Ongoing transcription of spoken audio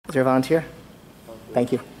Is there a volunteer?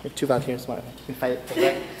 Thank you. We have 2 volunteers.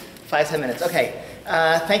 5-10 minutes. Okay.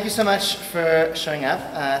 Thank you so much for showing up.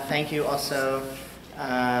 Thank you also,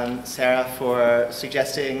 Sarah, for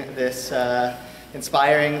suggesting this,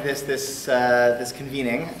 inspiring this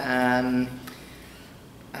convening.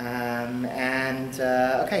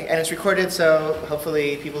 Okay, and it's recorded, so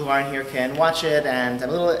hopefully people who aren't here can watch it, and I'm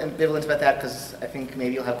a little ambivalent about that because I think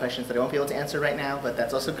maybe you'll have questions that I won't be able to answer right now, but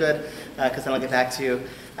that's also good because then I'll get back to you.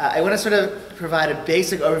 I want to sort of provide a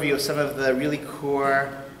basic overview of some of the really core,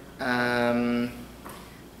 sorry,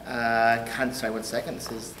 1 second, this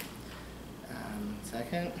is,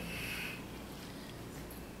 second.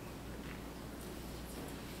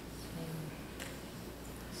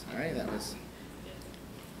 Sorry, that was...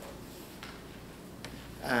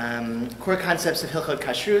 core concepts of Hilkhot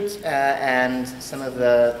Kashrut, and some of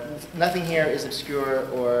the, nothing here is obscure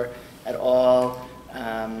or at all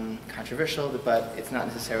controversial, but it's not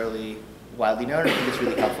necessarily widely known. I think it's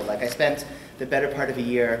really helpful. Like I spent the better part of a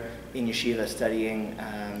year in yeshiva studying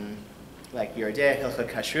like Yeridea, Hilkhot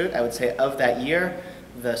Kashrut. I would say of that year,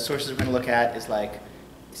 the sources we're going to look at is like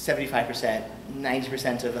 75%,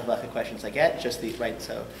 90% of the halachic questions I get, just the, right,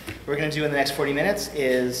 so what we're going to do in the next 40 minutes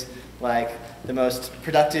is like the most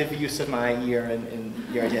productive use of my year in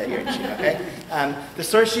Yeridea, okay? The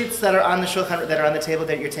source sheets that are on the shulchan, that are on the table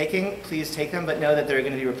that you're taking, please take them, but know that they're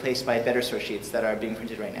going to be replaced by better source sheets that are being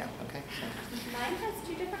printed right now, okay? So, mine has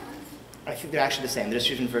 2 different ones. I think they're actually the same. There's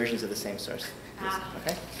different versions of the same source,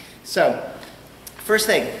 okay? So, first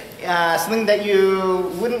thing, something that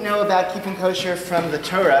you wouldn't know about keeping kosher from the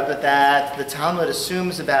Torah, but that the Talmud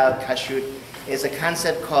assumes about kashrut, is a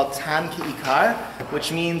concept called tam ki'ikar,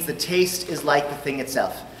 which means the taste is like the thing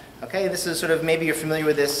itself. Okay, this is sort of, maybe you're familiar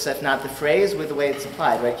with this, if not the phrase, with the way it's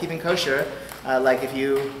applied, right? Keeping kosher, like if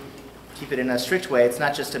you keep it in a strict way, it's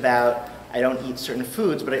not just about I don't eat certain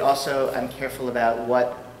foods, but I'm careful about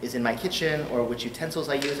what is in my kitchen or which utensils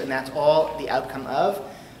I use, and that's all the outcome of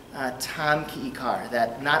tam ki'ikar,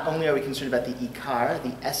 that not only are we concerned about the ikar,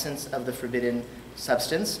 the essence of the forbidden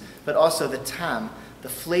substance, but also the tam, the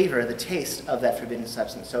flavor, the taste of that forbidden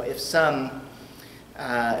substance. So if if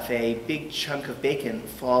a big chunk of bacon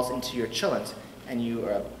falls into your cholent, or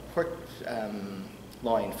a pork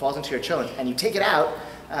loin falls into your cholent, and you take it out,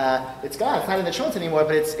 it's gone. It's not in the cholent anymore,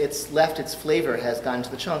 but it's left, its flavor has gone to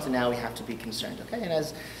the cholent, and now we have to be concerned. Okay, and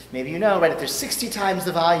as maybe you know, right, if there's 60 times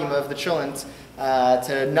the volume of the cholent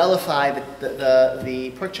to nullify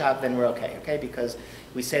the pork chop, then we're okay. Okay, because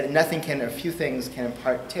we say that nothing can, or few things can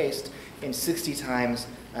impart taste in 60 times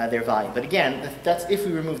their volume. But again, that's if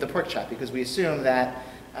we remove the pork chop, because we assume that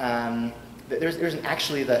there isn't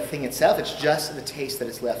actually the thing itself, it's just the taste that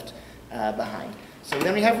is left behind. So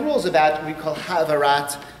then we have rules about what we call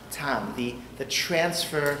ha'avarat tam, the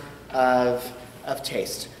transfer of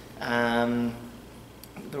taste.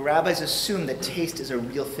 The rabbis assume that taste is a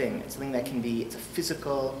real thing. It's something that can be, it's a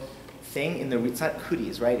physical thing it's not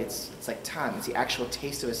kudis, right? It's like tam, it's the actual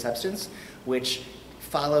taste of a substance, which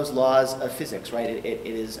follows laws of physics, right? It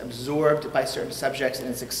is absorbed by certain subjects and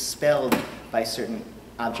it's expelled by certain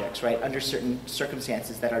objects, right? Under certain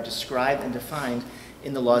circumstances that are described and defined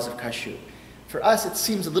in the laws of kashrut. For us, it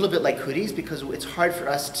seems a little bit like kudis because it's hard for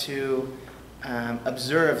us to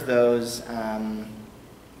observe those,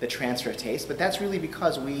 the transfer of taste, but that's really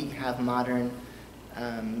because we have modern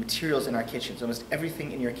materials in our kitchens. Almost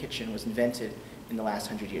everything in your kitchen was invented in the last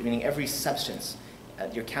 100 years, meaning every substance,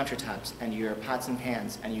 your countertops and your pots and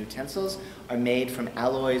pans and utensils are made from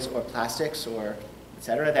alloys or plastics or et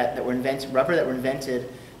cetera that were invented, rubber that were invented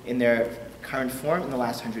in their current form in the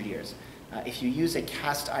last 100 years. If you use a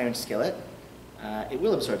cast iron skillet, it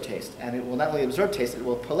will absorb taste, and it will not only absorb taste, it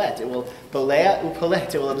will polet. It will bolea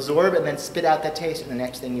upolet. It will absorb and then spit out that taste in the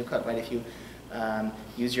next thing you cook, right? If you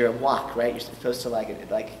use your wok, right? You're supposed to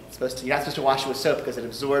you're not supposed to wash it with soap because it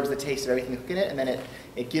absorbs the taste of everything you cook in it, and then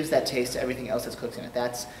it gives that taste to everything else that's cooked in it.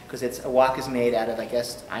 That's because a wok is made out of, I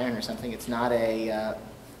guess, iron or something. It's not a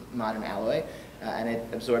modern alloy, and it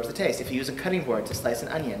absorbs the taste. If you use a cutting board to slice an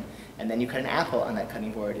onion, and then you cut an apple on that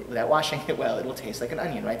cutting board without washing it well, it will taste like an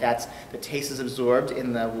onion, right? The taste is absorbed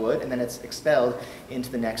in the wood, and then it's expelled into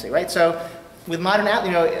the next thing, right? So with modern,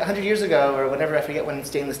 100 years ago, or whatever, I forget when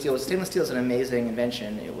stainless steel was. Stainless steel is an amazing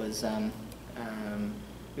invention. It was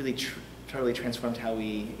really totally transformed how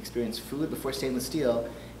we experience food. Before stainless steel,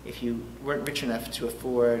 if you weren't rich enough to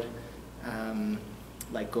afford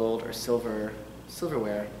like gold or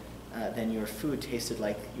silverware, then your food tasted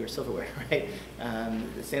like your silverware, right?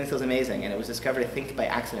 Stainless steel is amazing, and it was discovered, I think, by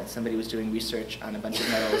accident. Somebody was doing research on a bunch of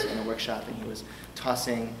metals in a workshop, and he was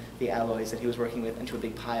tossing the alloys that he was working with into a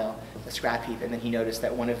big pile, a scrap heap, and then he noticed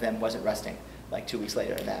that one of them wasn't rusting. like 2 weeks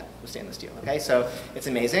later, and that was stainless steel. Okay, so it's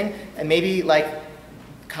amazing. And maybe like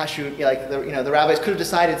Kashrut, the rabbis could have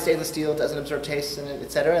decided stainless steel doesn't absorb taste, and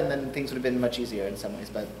et cetera, and then things would have been much easier in some ways,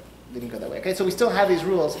 but they didn't go that way. Okay, so we still have these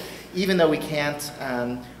rules, even though we can't,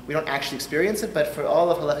 we don't actually experience it, but for all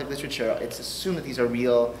of halachic literature, it's assumed that these are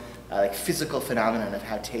real, like physical phenomenon of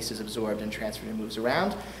how taste is absorbed and transferred and moves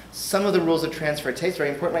around. Some of the rules of transfer of taste, very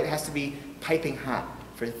important, right? It has to be piping hot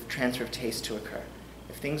for the transfer of taste to occur.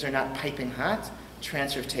 If things are not piping hot,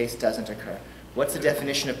 transfer of taste doesn't occur. What's the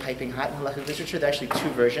definition of piping hot in halachic literature? There are actually two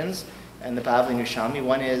versions in the Bavli and Yerushalmi.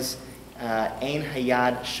 One is ein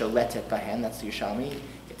hayad sholetet bahen, that's the Yerushalmi.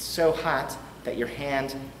 It's so hot that your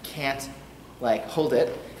hand can't like hold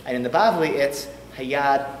it. And in the Bavli, it's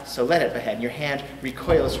hayad soletet bahen. Your hand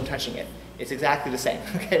recoils from touching it. It's exactly the same.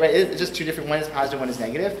 Okay, right? It's just two different. One is positive, one is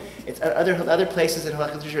negative. It's other places in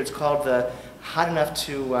halachic literature. It's called the hot enough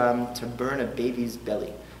to burn a baby's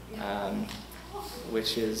belly,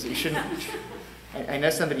 which is you shouldn't. I know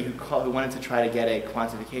somebody who wanted to try to get a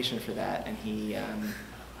quantification for that, and he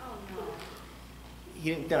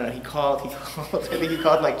didn't. He called. I think he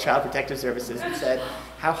called like Child Protective Services and said,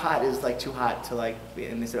 "How hot is like too hot to like?"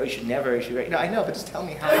 And they said, "Oh, you should never. You should." No, I know, but just tell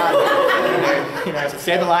me how hot. I said,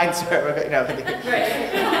 "Stay on the line, sir." Right. And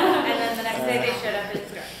then the next day they showed up in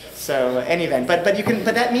dress. So, any event, but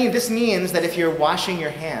this means that if you're washing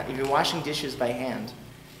if you're washing dishes by hand,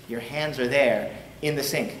 your hands are there in the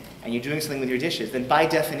sink, and you're doing something with your dishes, then by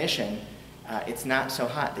definition, it's not so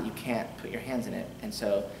hot that you can't put your hands in it, and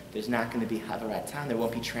so there's not going to be havarat tam. There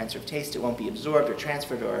won't be transfer of taste. It won't be absorbed or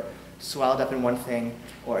transferred or swallowed up in one thing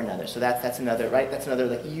or another. So that's another right. That's another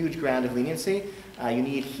like huge ground of leniency. You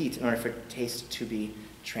need heat in order for taste to be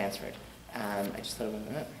transferred. I just thought of one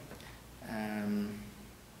minute.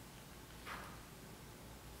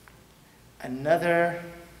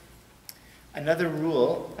 Another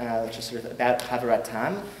rule, just sort of about havarat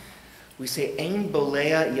tam. We say, Ein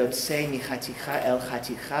bolea yotzei michaticha el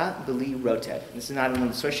chaticha b'li rotev. This is not in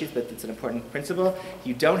the source sheet, but it's an important principle.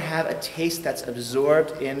 You don't have a taste that's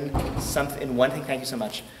absorbed in one thing. Thank you so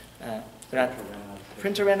much.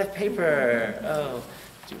 Print a round of paper. Oh,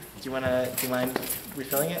 do you mind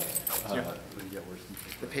refilling it?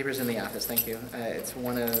 The paper's in the office. Thank you. It's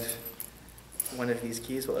one of these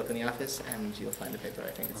keys. We'll open the office, and you'll find the paper.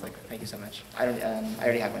 I think it's like. Thank you so much. I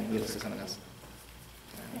already have one. You listen to someone else.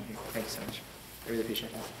 Thank you so much. I really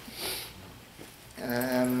appreciate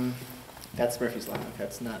that. That's Murphy's Law.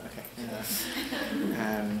 That's not, okay.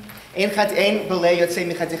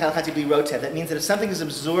 That means that if something is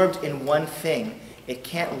absorbed in one thing, it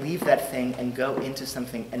can't leave that thing and go into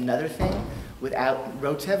another thing without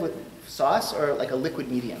rotev, with sauce, or like a liquid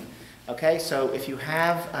medium. Okay, so if you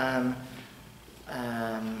have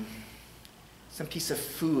some piece of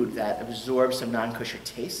food that absorbs some non-kosher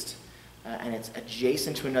taste, and it's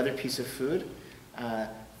adjacent to another piece of food,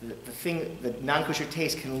 the non-kosher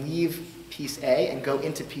taste can leave piece A and go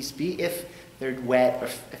into piece B if they're wet or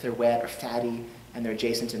fatty and they're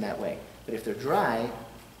adjacent in that way. But if they're dry,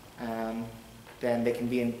 then they can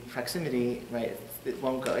be in proximity, right? It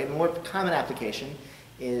won't go. A more common application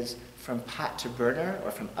is from pot to burner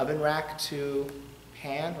or from oven rack to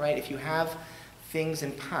pan, right? If you have things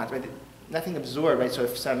in pots, right, nothing absorbed, right? So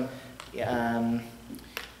if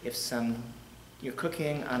you're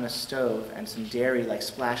cooking on a stove and some dairy like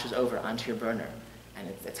splashes over onto your burner, and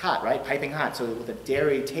it's hot, right? Piping hot, so the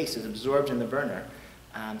dairy taste is absorbed in the burner.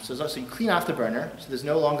 So you clean off the burner, so there's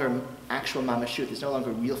no longer actual mamashut, there's no longer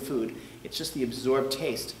real food, it's just the absorbed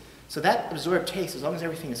taste. So that absorbed taste, as long as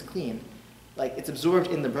everything is clean, like it's absorbed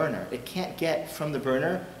in the burner. It can't get from the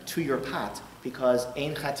burner to your pot because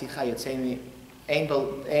ein chaticha yotzei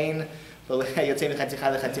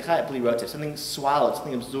something swallowed,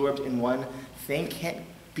 something absorbed in one thing can't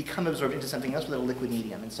become absorbed into something else without a liquid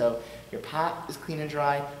medium. And so your pot is clean and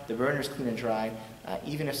dry, the burner is clean and dry.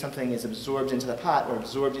 Even if something is absorbed into the pot or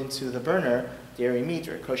absorbed into the burner, dairy, meat,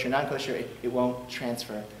 or kosher, non-kosher, it won't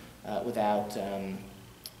transfer without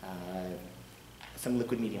some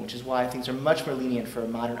liquid medium, which is why things are much more lenient for a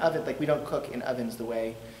modern oven. Like we don't cook in ovens the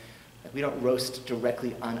way we don't roast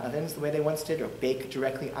directly on ovens the way they once did, or bake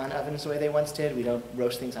directly on ovens the way they once did. We don't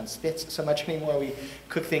roast things on spits so much anymore. We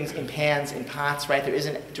cook things in pans, in pots, right? There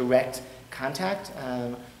isn't direct contact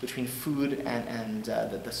between food and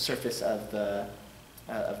the surface of the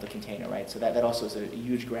container, right? So that also is a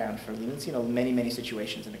huge ground for leniency in many, many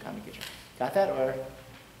situations in the common kitchen. Got that? Or?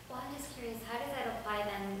 Well, I'm just curious, how does that apply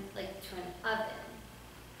then, like, to an oven,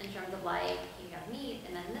 in terms of like you have meat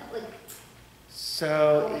and then like.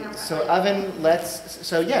 So oven, so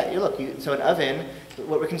an oven,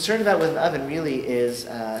 what we're concerned about with an oven really is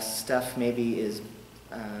stuff maybe is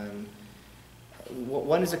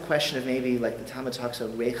one is a question of maybe like the Talmud talks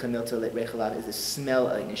about recha milta lit recha lav, is the smell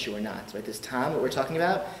an issue or not, right? There's tam, what we're talking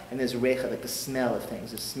about, and there's recha, like the smell of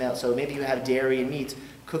things, the smell. So maybe you have dairy and meat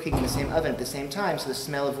cooking in the same oven at the same time, so the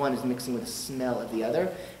smell of one is mixing with the smell of the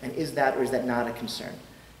other, and is that or is that not a concern?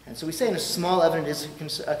 And so we say in a small oven it is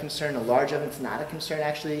a concern, a large oven it's not a concern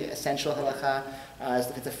actually, essential halacha,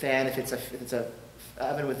 if it's a fan, if it's a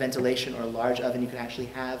oven with ventilation or a large oven, you can actually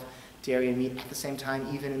have dairy and meat at the same time,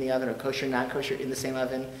 even in the oven, or kosher, non-kosher in the same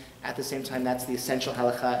oven at the same time. That's the essential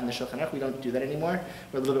halacha in the Shulchan Aruch. We don't do that anymore.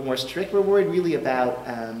 We're a little bit more strict. We're worried really about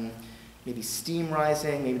maybe steam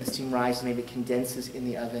rising, maybe the steam rises, maybe it condenses in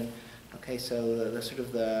the oven. Okay, so the sort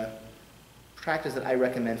of the practice that I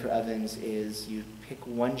recommend for ovens is you pick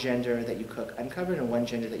one gender that you cook uncovered and one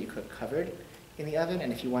gender that you cook covered in the oven,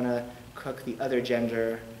 and if you want to cook the other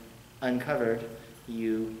gender uncovered,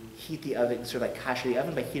 you heat the oven, sort of like kasher the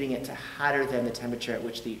oven by heating it to hotter than the temperature at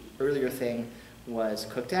which the earlier thing was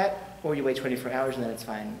cooked at, or you wait 24 hours and then it's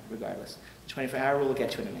fine regardless. The 24-hour rule we'll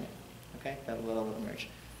get to in a minute. Okay, that will emerge.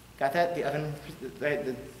 Got that? The oven,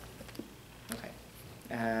 right? Okay.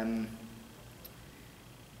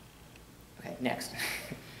 Okay, next.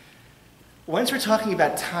 Once we're talking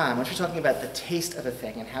about time, once we're talking about the taste of a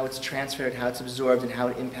thing and how it's transferred, how it's absorbed, and how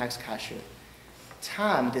it impacts kashrut,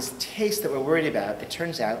 tam, this taste that we're worried about, it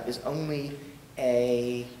turns out, is only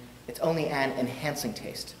an enhancing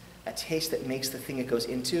taste. A taste that makes the thing it goes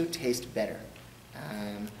into taste better.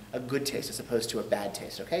 A good taste as opposed to a bad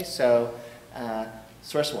taste, okay? So,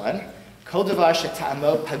 source one, Kol davar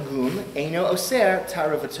she'ta'amo pagum, eino oser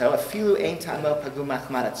ta'arovato, afilu ein ta'amo pagum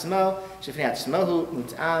machmad atzmo, shefnei atzmohu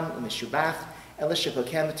mut'am u'meshubach, ela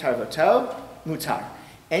shepokem ta'arovato, mutar.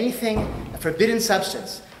 Anything, a forbidden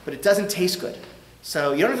substance, but it doesn't taste good.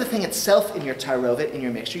 So you don't have the thing itself in your tarovet, in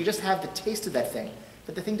your mixture, you just have the taste of that thing,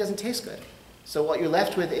 but the thing doesn't taste good. So what you're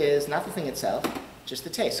left with is not the thing itself, just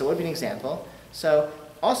the taste. So what would be an example? So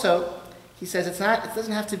also, he says it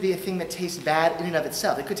doesn't have to be a thing that tastes bad in and of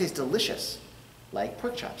itself. It could taste delicious, like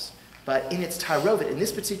pork chops. But in its tarovet, in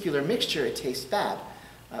this particular mixture, it tastes bad.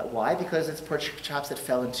 Why? Because it's pork chops that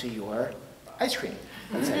fell into your ice cream,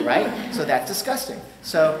 let's say, right? So that's disgusting.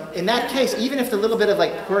 So in that case, even if the little bit of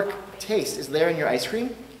like pork taste is there in your ice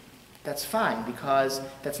cream, that's fine, because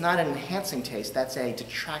that's not an enhancing taste, that's a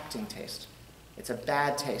detracting taste. It's a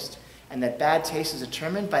bad taste. And that bad taste is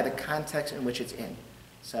determined by the context in which it's in.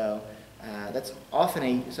 So that's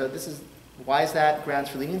often why is that grounds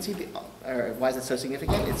for leniency, or why is it so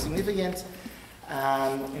significant? It's significant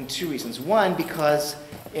in two reasons. One, because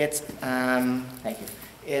it's, thank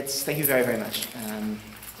you very, very much.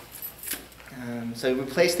 So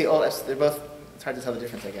replace the old, they're both, it's hard to tell the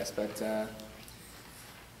difference, I guess, but the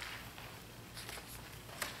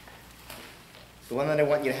one that I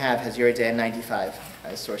want you to have has Yoreh De'ah 95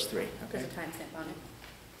 as source 3. Okay. There's a timestamp on it.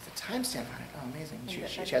 There's a timestamp on it. Oh, amazing. She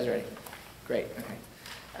has it already. Great. Okay.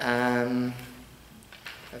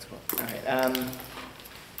 That's cool. All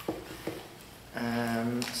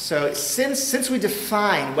right. So since we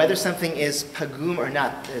define whether something is pagum or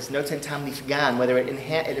not, there's noten tam nifgan, whether it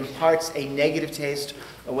imparts a negative taste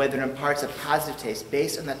or whether it imparts a positive taste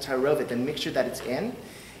based on that tarovet, the mixture that it's in.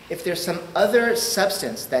 If there's some other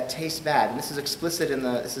substance that tastes bad, and this is explicit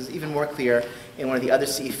this is even more clear in one of the other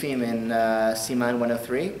seifim in Siman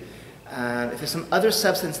 103. If there's some other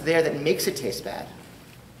substance there that makes it taste bad,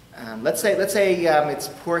 let's say it's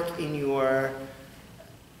pork in your,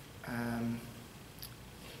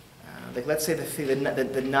 let's say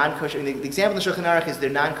the non-kosher. The example in the Shulchan Aruch is the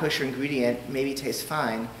non-kosher ingredient maybe tastes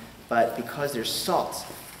fine, but because there's salt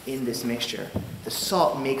in this mixture, the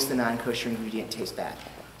salt makes the non-kosher ingredient taste bad.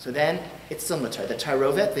 So then, it's still mutar. The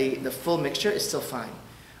tarovet, the full mixture, is still fine.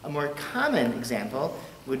 A more common example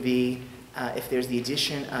would be if there's the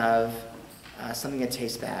addition of something that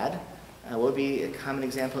tastes bad. What would be a common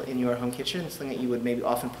example in your home kitchen? Something that you would maybe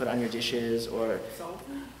often put on your dishes, or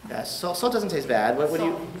salt. Salt doesn't taste bad. What do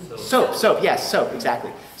you? Soap. Yes, soap.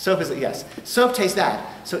 Exactly. Soap is yes. Soap tastes bad.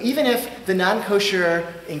 So even if the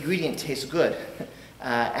non-kosher ingredient tastes good,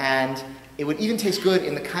 and it would even taste good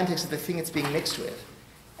in the context of the thing it's being mixed with.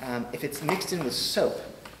 If it's mixed in with soap,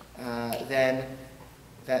 then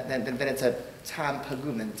it's a tam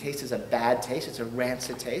pagum, and the taste is a bad taste, it's a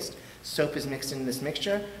rancid taste. Soap is mixed in this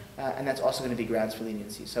mixture, and that's also going to be grounds for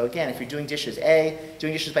leniency. So again, if you're doing dishes,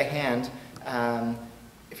 doing dishes by hand,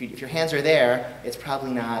 if your hands are there, it's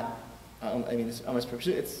probably not, it's almost,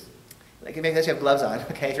 it's like maybe you have gloves on,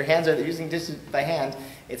 okay? If your hands are using dishes by hand,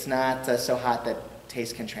 it's not so hot that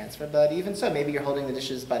taste can transfer, but even so, maybe you're holding the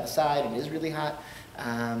dishes by the side and it is really hot.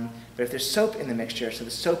 But if there's soap in the mixture, so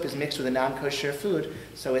the soap is mixed with a non-kosher food,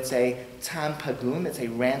 so it's a tam pagum, it's a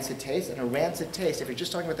rancid taste. And a rancid taste, if you're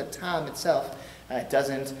just talking about the tam itself, it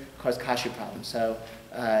doesn't cause kashrut problems. So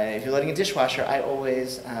if you're loading a dishwasher, I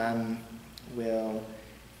always will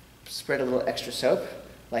spread a little extra soap,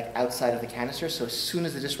 like outside of the canister. So as soon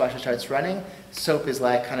as the dishwasher starts running, soap is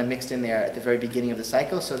like kind of mixed in there at the very beginning of the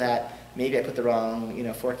cycle, so that maybe I put the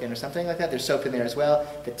wrong fork in or something like that. There's soap in there as well.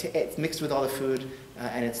 It's mixed with all the food,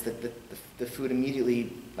 and it's the food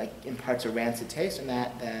immediately like imparts a rancid taste, and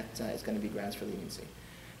that is going to be grounds for leniency.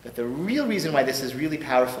 But the real reason why this is really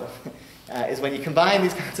powerful is when you combine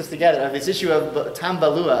these concepts together, of this issue of tam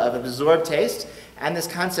balua, of absorbed taste, and this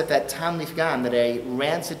concept that tam nifgan, that a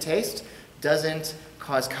rancid taste doesn't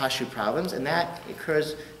cause kashrut problems, and that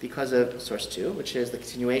occurs because of source 2, which is the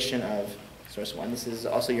continuation of source 1. This is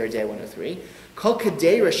also your day 103. Kol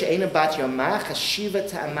kadeira she'ena bat yoma chashiva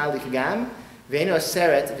ta'ama lifgam ve'ena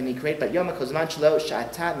oseret v'nikret bat yoma kol zman shelo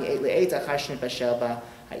sha'ata mi'et le'et achar shnipashel ba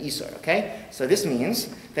ha'isor. Okay? So this means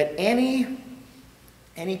that any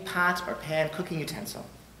pot or pan cooking utensil,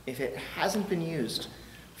 if it hasn't been used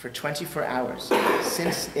for 24 hours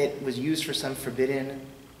since it was used for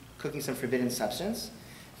cooking some forbidden substance,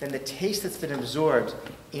 then the taste that's been absorbed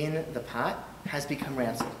in the pot has become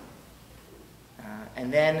rancid.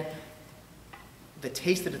 And then the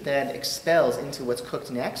taste that it then expels into what's cooked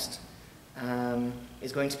next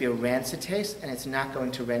is going to be a rancid taste, and it's not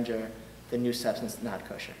going to render the new substance not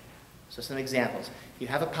kosher. So some examples. You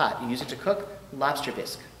have a pot, you use it to cook lobster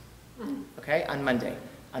bisque, okay, on Monday.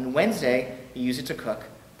 On Wednesday, you use it to cook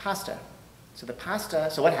pasta. So the pasta,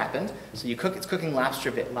 so what happened? So it's cooking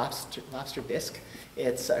lobster bisque.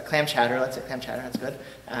 It's clam chowder, let's say clam chowder, that's good.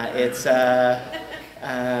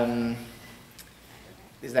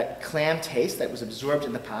 There's that clam taste that was absorbed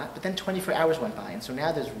in the pot, but then 24 hours went by, and so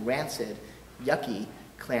now there's rancid, yucky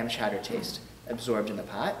clam chowder taste absorbed in the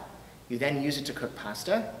pot. You then use it to cook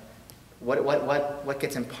pasta. What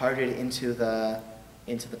gets imparted into the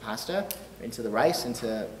pasta, into the rice,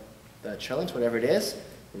 into the cholent, whatever it is?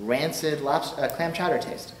 Rancid clam chowder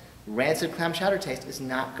taste. Rancid clam chowder taste is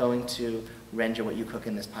not going to render what you cook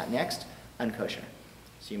in this pot next unkosher.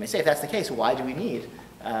 So you may say, if that's the case, why do we need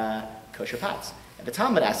kosher pots? And the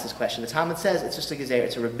Talmud asks this question. The Talmud says it's just a gezer,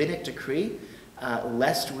 it's a rabbinic decree,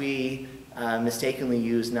 lest we mistakenly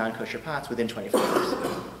use non-kosher pots within 24 hours.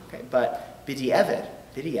 Okay, but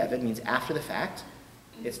b'di'evet means after the fact.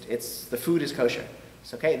 It's the food is kosher.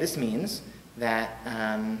 So okay, this means that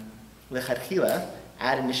lechatchila,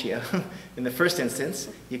 ad initio, in the first instance,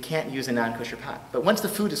 you can't use a non-kosher pot. But once the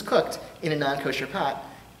food is cooked in a non-kosher pot,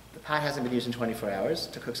 the pot hasn't been used in 24 hours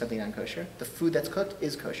to cook something non-kosher. The food that's cooked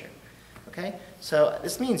is kosher. Okay? So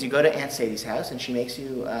this means you go to Aunt Sadie's house and she makes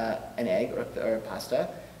you an egg or pasta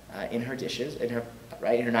in her dishes, in her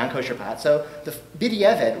non-kosher pot. So the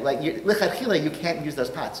b'di'evet, like lechatchila, you can't use those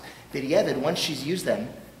pots. B'di'evet, once she's used them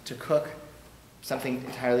to cook something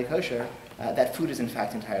entirely kosher, that food is in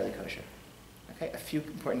fact entirely kosher. Okay? A few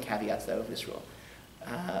important caveats though of this rule.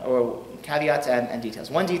 Or caveats and details.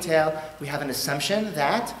 One detail, we have an assumption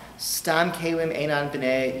that stam kelim einan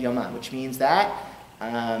b'nei yoma, which means that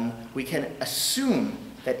we can assume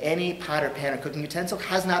that any pot or pan or cooking utensil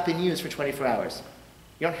has not been used for 24 hours.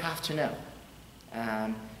 You don't have to know.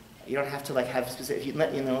 You don't have to have specific,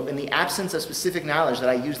 in the absence of specific knowledge that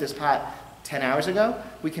I used this pot 10 hours ago,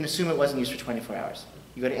 we can assume it wasn't used for 24 hours.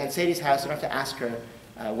 You go to Aunt Sadie's house, you don't have to ask her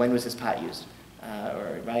when was this pot used,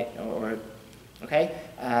 okay?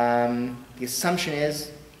 The assumption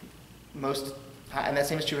is and that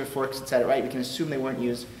same is true for forks, etc. Right? We can assume they weren't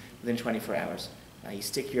used within 24 hours. You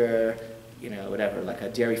stick your, like a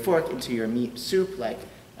dairy fork into your meat soup,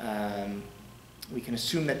 we can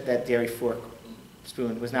assume that dairy fork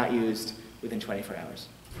spoon was not used within 24 hours.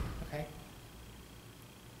 Okay?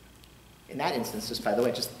 In that instance, just by the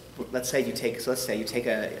way, let's say you take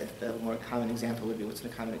a more common example would be what's a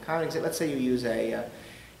common example. Let's say you use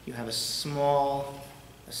you have a small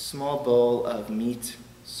bowl of meat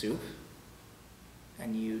soup,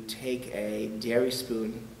 and you take a dairy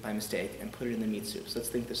spoon by mistake and put it in the meat soup. So let's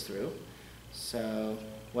think this through. So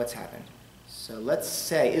what's happened? So let's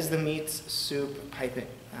say, is the meat soup piping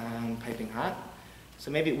hot? So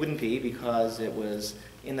maybe it wouldn't be because it was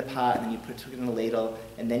in the pot and then you took it in a ladle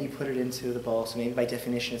and then you put it into the bowl. So maybe by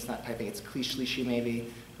definition it's not piping, it's klish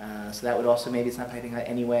maybe. So that would also, maybe it's not piping hot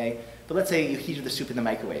anyway. But let's say you heated the soup in the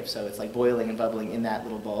microwave, so it's like boiling and bubbling in that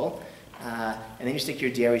little bowl. And then you stick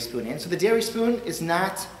your dairy spoon in. So the dairy spoon was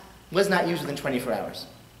not used within 24 hours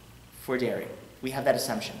for dairy. We have that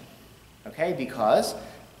assumption, okay? Because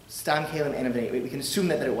stam kalim enabnei, we can assume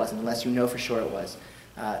that it wasn't, unless you know for sure it was.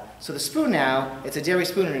 So the spoon now, it's a dairy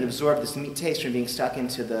spoon, and it absorbed this meat taste from being stuck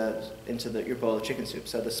into your bowl of chicken soup.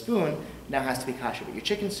 So the spoon now has to be kosher, but your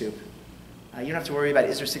chicken soup, you don't have to worry about,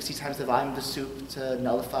 is there 60 times the volume of the soup to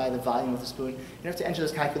nullify the volume of the spoon? You don't have to enter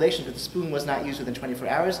those calculations, but the spoon was not used within 24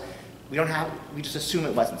 hours. We just assume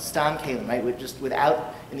it wasn't. Stam kalim, right?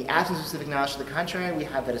 In the absence of specific knowledge to the contrary, we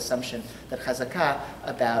have that assumption, that chazakah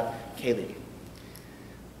about kalim.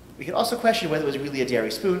 We could also question whether it was really a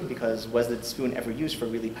dairy spoon, because was the spoon ever used for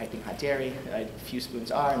really piping hot dairy? Right? Few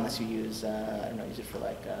spoons are, unless you use, use it for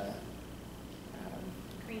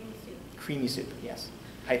Creamy soup. Creamy soup, yes.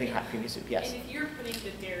 Piping hot creamy soup, yes. And if you're putting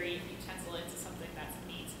the dairy utensil into something that's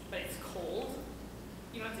meat, but it's cold,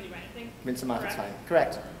 you don't have to do anything? Rinse them off, it's fine.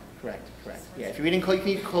 Correct. Yeah, if you're eating cold, you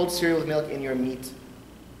can eat cold cereal with milk in your meat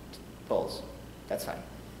bowls. That's fine.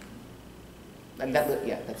 And that's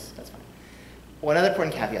fine. One other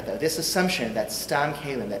important caveat, though, this assumption that stam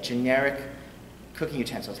kalim, that generic cooking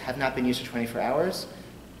utensils, have not been used for 24 hours,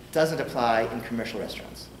 doesn't apply in commercial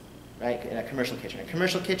restaurants, right? In a commercial kitchen. In a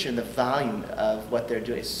commercial kitchen, the volume of what they're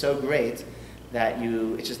doing is so great that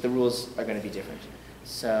it's just the rules are going to be different.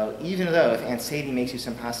 So even though if Aunt Sadie makes you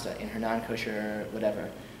some pasta in her non-kosher whatever,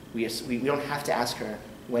 we don't have to ask her,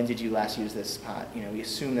 when did you last use this pot? We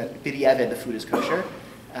assume that b'diavad, the food is kosher.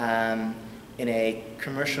 In a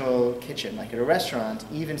commercial kitchen, like at a restaurant,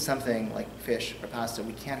 even something like fish or pasta,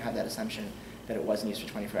 we can't have that assumption that it wasn't used for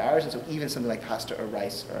 24 hours. And so even something like pasta or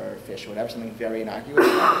rice or fish or whatever, something very innocuous,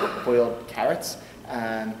 like boiled carrots,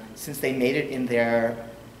 since they made it in their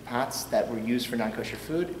pots that were used for non-kosher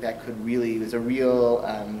food, there's a real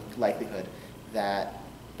likelihood that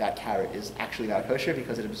that carrot is actually not kosher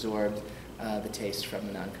because it absorbed the taste from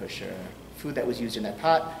the non-kosher food that was used in that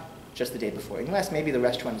pot just the day before. Unless maybe the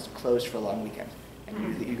restaurant is closed for a long weekend,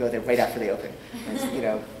 and you go there right after they open. And,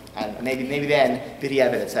 I don't know, maybe then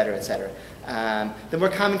b'diavad, et cetera, et cetera. The more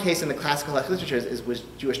common case in the classical literature was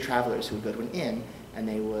Jewish travelers who would go to an inn and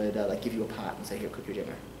they would give you a pot and say, "Here, cook your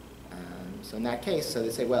dinner." So in that case, so they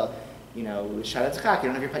say, well, shadat tzchak,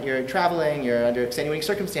 you don't have you're traveling, you're under extenuating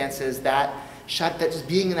circumstances. That just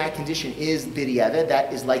being in that condition is b'diavad.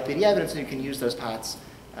 That is like b'diavad, and so you can use those pots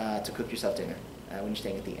to cook yourself dinner when you're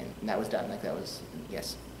staying at the inn. And that was done.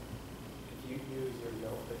 Yes. If you use your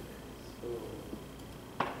melted spoon,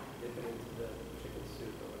 dip it into the chicken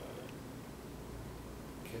soup or whatever,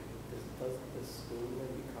 does the spoon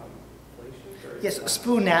then become fleshy? Yes, the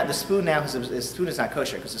spoon is not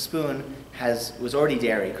kosher because the spoon was already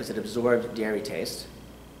dairy because it absorbed dairy taste,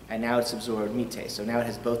 and now it's absorbed meat taste. So now it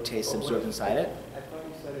has both tastes absorbed inside it. I thought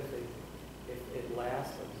you said if it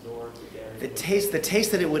last absorbed the dairy. The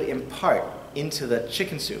taste that it would impart into the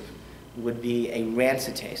chicken soup would be a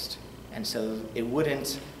rancid taste, and so it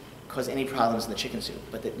wouldn't cause any problems in the chicken soup.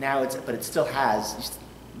 But it still has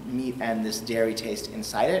meat and this dairy taste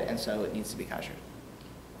inside it, and so it needs to be kosher.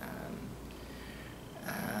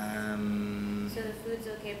 So the food's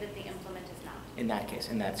okay, but the implement is not? In that case,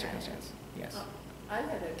 in that circumstance, yes. I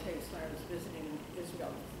had a case when I was visiting in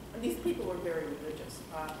Israel. These people were very religious.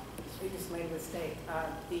 We just made a mistake.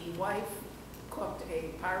 The wife cooked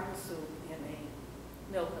a parva soup in a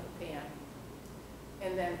milk pan,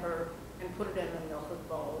 and put it in a milk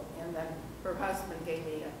bowl, and then her husband gave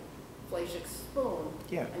me a fleshik spoon.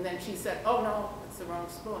 Yeah. And then she said, "Oh no, it's the wrong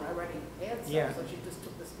spoon. I already had some." Yeah. So she just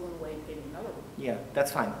took the spoon away and gave me another one. Yeah,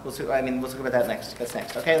 that's fine. We'll talk about that next. That's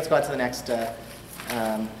next. Okay, let's go on to the next.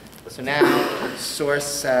 So now,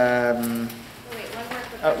 source. Wait, one more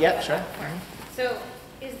quick Oh, yeah, question sure. about that part. So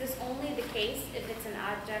is this only the case if it's an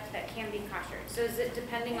object that can be kosher? So is it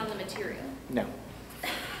depending on the material? No.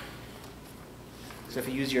 So if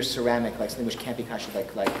you use your ceramic, like something which can't be kosher,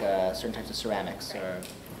 like certain types of ceramics or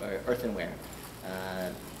earthenware,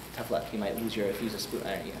 tough luck. You might lose if you use a spoon.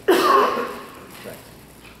 Yeah. Correct.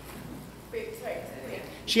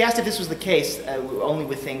 She asked if this was the case only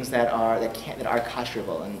with things that are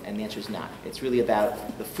kosherable, and the answer is not. It's really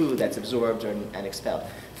about the food that's absorbed and expelled.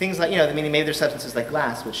 Things like maybe there's substances like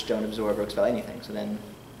glass which don't absorb or expel anything. So then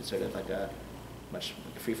it's sort of like a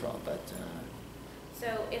free for all. But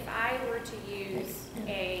so if I were to use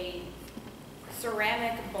a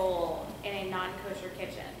ceramic bowl in a non-kosher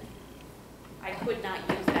kitchen, I could not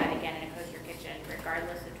use that again in a kosher kitchen,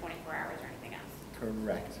 regardless of 24 hours or anything else.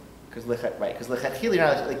 Correct. Because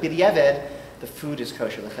lechatchila, like b'diavad, the food is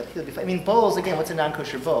kosher. Lechatchila, bowls again. What's a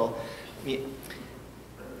non-kosher bowl?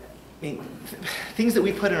 Things that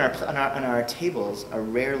we put on our tables are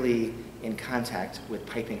rarely in contact with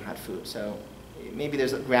piping hot food. So maybe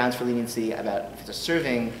there's grounds for leniency about if it's a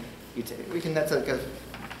serving. That's like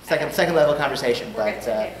a second level conversation. Let's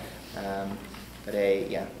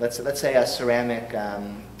say a ceramic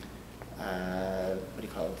what do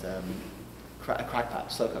you call it, a crock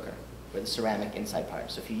pot, slow cooker, with a ceramic inside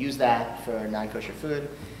part. So if you use that for non-kosher food,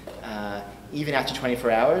 even after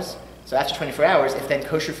 24 hours, so after 24 hours, if then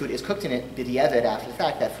kosher food is cooked in it, b'diavad, after the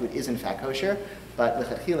fact, that food is in fact kosher, but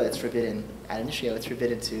l'chachila, it's forbidden, ad initio, it's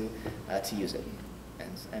forbidden to use it.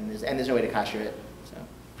 And there's no way to kasher it, so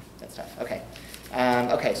that's tough. Okay,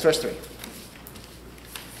 okay, source 3.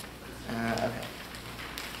 Okay.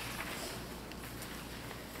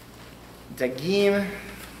 Dagim,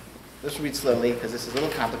 let's read slowly because this is a little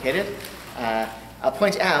complicated. I'll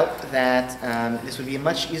point out that this would be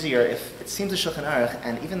much easier if it seems the Shulchan Aruch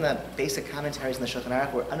and even the basic commentaries in the Shulchan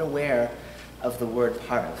Aruch were unaware of the word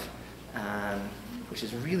parv, which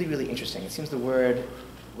is really, really interesting. It seems the word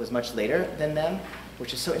was much later than them,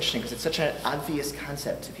 which is so interesting because it's such an obvious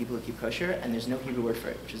concept to people who keep kosher, and there's no Hebrew word for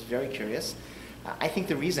it, which is very curious. I think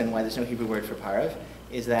the reason why there's no Hebrew word for parv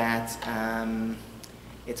is that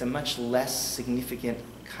it's a much less significant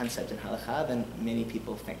concept in halakha than many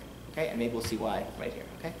people think. Okay, and maybe we'll see why right here.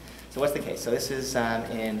 Okay, so what's the case? So this is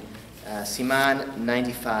in Siman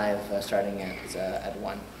 95, starting at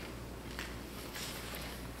 1.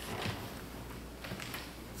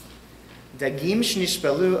 Dagim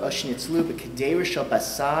shnishpalu o shnitzlu b'kedera shel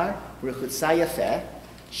basar rechutza yafeh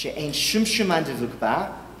she'ein shum shuman devuk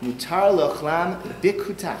ba mutar lochlam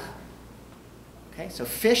bikutach. Okay, so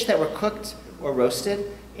fish that were cooked or roasted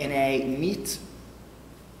in a meat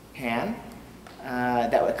pan,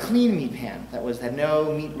 a clean meat pan that had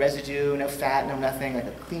no meat residue, no fat, no nothing, like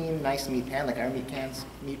a clean, nice meat pan, like our meat pans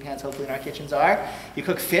hopefully in our kitchens are. You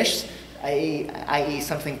cook fish, i.e.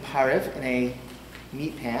 something parv, in a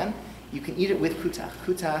meat pan. You can eat it with kutach.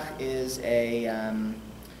 Kutach is a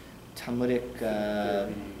Talmudic,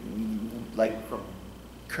 like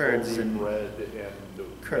curds and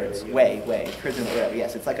curds, whey, curds and oil.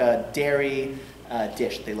 Yes, it's like a dairy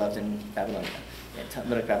dish they loved in Babylonia,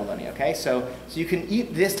 Talmudic Babylonia. Okay, so you can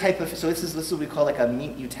eat this type of. So this is what we call like a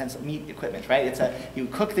meat equipment, right? You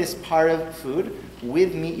cook this part of food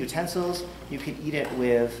with meat utensils. You can eat it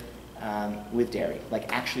with dairy,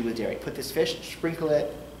 like actually with dairy. Put this fish, sprinkle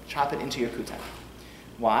it, chop it into your kutach.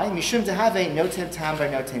 Why? Mishum dehave noten tam bar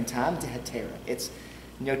noten tam dehetera. It's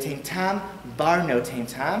noten tam bar noten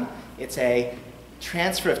tam. It's a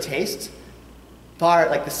transfer of taste. Bar,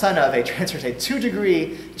 like the son of a transfer of taste,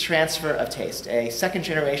 2-degree transfer of taste, a second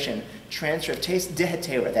generation transfer of taste,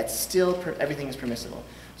 dehetera. That's still, everything is permissible.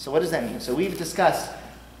 So what does that mean? So we've discussed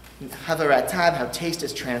havarat tam, how taste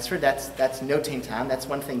is transferred. That's noten tam. That's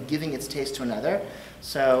one thing, giving its taste to another.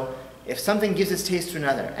 So if something gives its taste to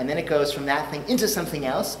another, and then it goes from that thing into something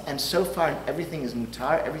else, and so far everything is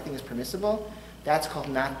mutar, everything is permissible, that's called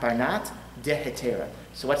nat bar nat dehetera.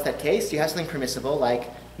 So what's that case? You have something permissible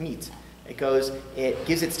like meat. It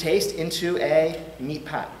gives its taste into a meat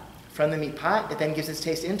pot. From the meat pot, it then gives its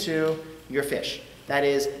taste into your fish. That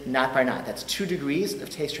is nat bar nat. That's 2 degrees of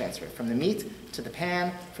taste transfer. From the meat to the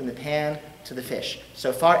pan, from the pan to the fish.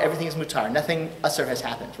 So far, everything is mutar. Nothing usur has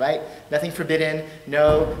happened, right? Nothing forbidden,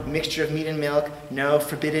 no mixture of meat and milk, no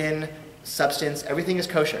forbidden substance. Everything is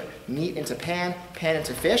kosher. Meat into pan, pan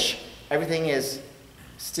into fish. Everything is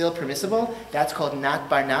still permissible. That's called nat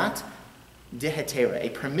bar nat dehetera, a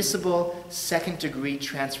permissible 2nd-degree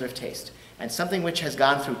transfer of taste. And something which has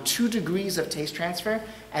gone through 2 degrees of taste transfer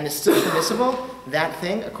and is still permissible, that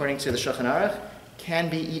thing, according to the Shulchan Aruch, can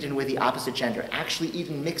be eaten with the opposite gender. Actually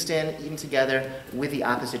eaten, mixed in, eaten together with the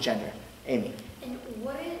opposite gender. Amy. And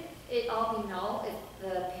wouldn't it all be null if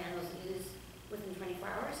the pan was used within 24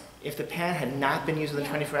 hours? If the pan had not been used within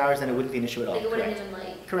 24 hours, then it wouldn't be an issue at all. Like it wouldn't Correct. even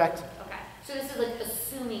like... Correct. Okay. So this is like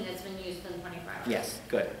assuming it's been used within 24 hours. Yes,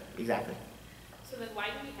 good. Exactly. So then why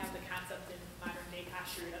do we have the concept in modern day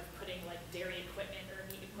kashrut of putting like dairy equipment or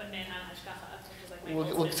meat equipment on hashgacha, which is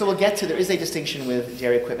like So we'll get to, there is a distinction with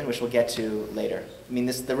dairy equipment, which we'll get to later. I mean,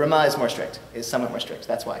 the Ramah is more strict, is somewhat more strict,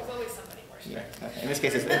 that's why. There's always somebody more strict. Yeah, okay. In this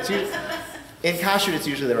case, in kashrut, it's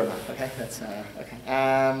usually the Ramah, okay? That's, okay.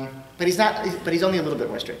 But he's only a little bit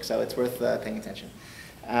more strict, so it's worth paying attention.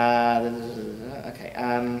 Okay.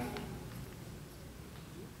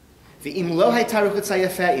 V'im lo hayta rechutza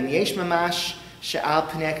yafeh, im yesh mamash, she'al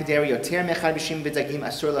pnei hakaderi yoter mechad b'shim b'dagim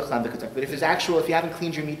asur lachlam b'kutach. But if you haven't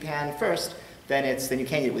cleaned your meat pan first, then you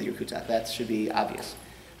can't eat it with your kutach. That should be obvious.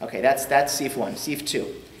 Okay, that's Sif 1. Sif 2.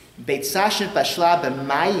 Beitzah bashla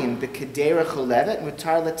b'mayim b'kedera cholevet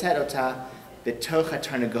mutar letet ota b'toch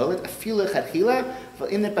hatarnagolet afilu chadchila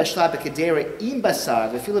v'im bashla b'kedera im basar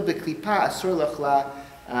v'afilu b'klipa asur lachla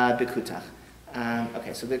b'kutach.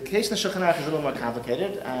 Okay, so the case in the Shulchan Aruch is a little more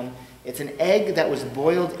complicated. It's an egg that was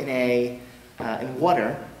boiled in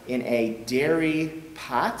water in a dairy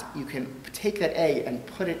pot, you can take that egg and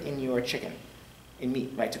put it in your chicken, in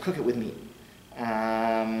meat, right, to cook it with meat.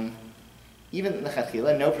 Even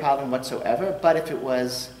lechatchila, no problem whatsoever, but if it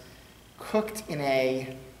was cooked in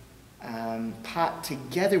a pot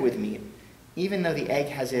together with meat, even though the egg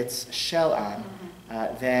has its shell on,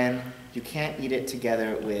 then you can't eat it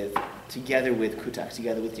together with kutak,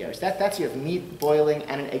 together with dairy. So that's you have meat boiling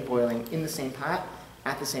and an egg boiling in the same pot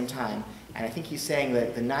at the same time. And I think he's saying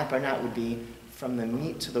that the nat bar nat would be from the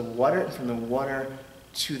meat to the water and from the water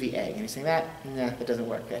to the egg. And he's saying that doesn't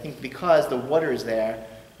work. I think because the water is there,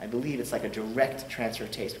 I believe it's like a direct transfer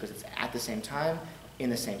of taste because it's at the same time in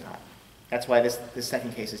the same pot. That's why this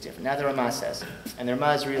second case is different. Now the Ramah says, and the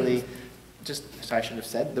Ramah is really, I should have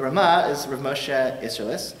said, the Ramah is Rav Moshe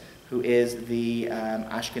Isserlis, who is the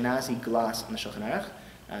Ashkenazi gloss on the Shulchan Aruch.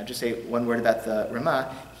 Just say one word about the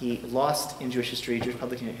Ramah. He lost in Jewish history, Jewish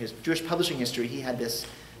publishing history. He had this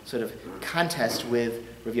sort of contest with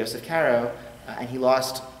Rav Yosef Karo, and he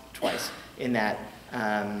lost twice. In that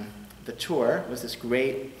the Torah was this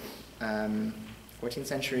great 14th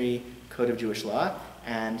century code of Jewish law,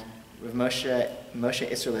 and Rav Moshe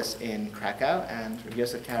Isserlis in Krakow and Rav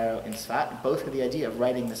Yosef Karo in Tzfat both had the idea of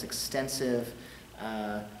writing this extensive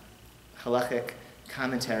halachic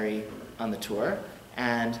commentary on the Torah,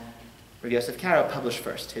 and Rav Yosef Karo published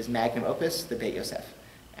first his magnum opus, the Beit Yosef.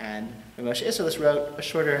 And Rav Moshe Isserlis wrote a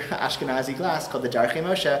shorter Ashkenazi gloss called the Darchei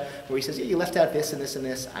Moshe, where he says, you left out this and this and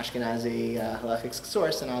this Ashkenazi halachic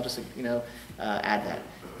source, and I'll just add that.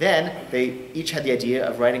 Then they each had the idea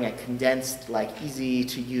of writing a condensed, easy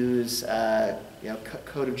to use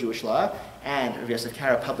code of Jewish law, and Rav Yosef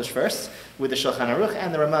Karo published first with the Shulchan Aruch,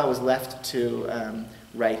 and the Ramah was left to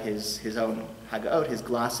write his own Hagaot, his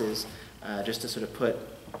glosses, just to sort of put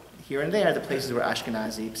here and there the places where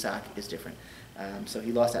Ashkenazi psak is different. So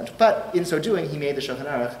he lost that. But in so doing, he made the Shulchan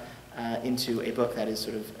Aruch into a book that is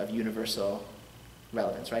sort of universal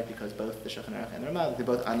relevance, right? Because both the Shulchan Aruch and the Ramah, they're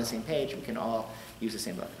both on the same page. We can all use the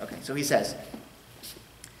same book. Okay, so he says,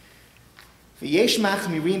 V'yesh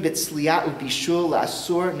machmirim b'tzliya u'bishul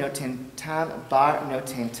la'asur noten tam bar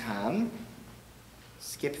noten tam.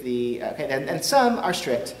 Skip the, okay, and some are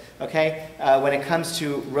strict, okay, when it comes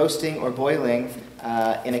to roasting or boiling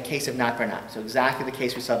in a case of nat bar nat. So exactly the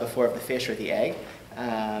case we saw before of the fish or the egg.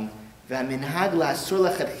 So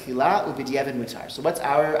what's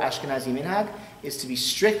our Ashkenazi minhag? Is to be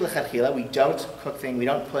strict l'chadchila. We don't cook things, we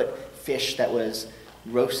don't put fish that was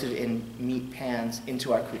roasted in meat pans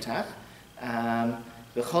into our kutach.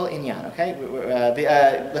 B'chol inyan, okay?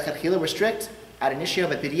 L'chadchila we're strict, ad initio,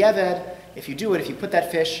 but b'diavad, if you do it, if you put that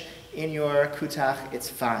fish in your kutach, it's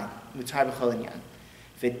fine. Mutar b'chol inyan.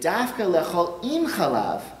 V'dafka l'chol im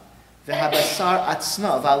chalav, v'habasar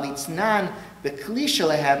atzmo, v'alitznan b'kli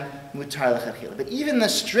shalehem mutar l'chadchila. But even the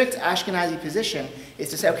strict Ashkenazi position is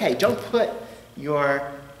to say, okay, don't put your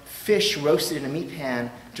fish roasted in a meat pan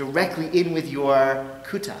directly in with your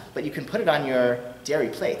kutach, but you can put it on your dairy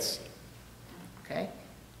plates. Okay?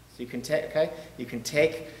 So you can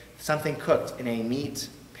take something cooked in a meat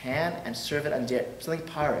pan and serve it on dairy, something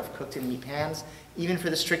parv, cooked in meat pans, even for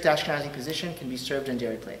the strict Ashkenazi position, can be served on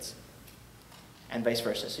dairy plates. And vice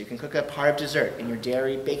versa. So you can cook a parv dessert in your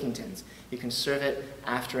dairy baking tins. You can serve it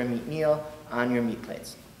after a meat meal on your meat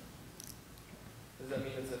plates. Does that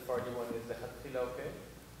mean it's a Sephardi one? Is the chatchila okay?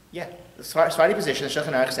 Yeah, the Sephardi position, the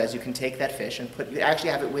Shulchan Aruch says you can take that fish and you actually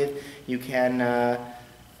have it with, you can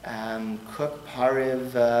cook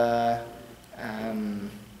pariv,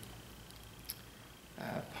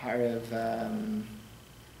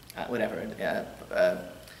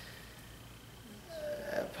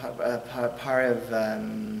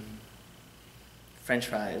 French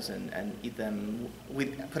fries and eat them,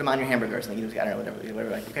 put them on your hamburgers and eat them, I don't know,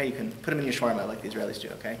 whatever. Okay, you can put them in your shawarma like the Israelis do,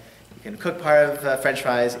 okay? You can cook French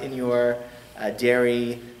fries in your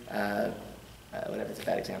dairy, whatever, it's a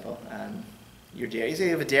bad example. Your dairy,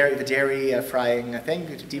 you have a dairy frying thing,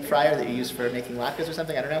 deep fryer that you use for making latkes or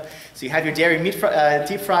something, I don't know. So you have your dairy deep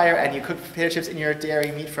fryer and you cook potato chips in your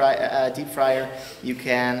dairy deep fryer. You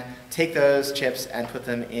can take those chips and put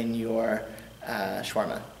them in your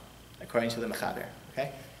shawarma, according to the mechaber,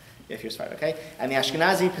 okay? If you're smart, okay? And the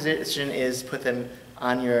Ashkenazi position is put them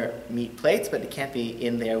on your meat plates, but it can't be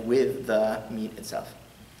in there with the meat itself.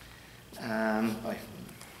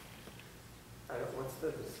 What's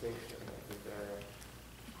the distinction? It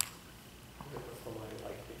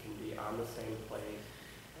can be on the same plate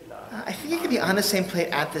and not. I think it can be on the same plate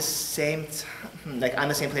at the same time, like on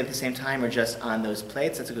the same plate at the same time, or just on those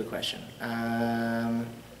plates. That's a good question.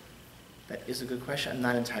 That is a good question. I'm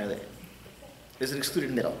not entirely. There's an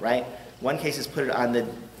excluded middle, right? One case is put it on the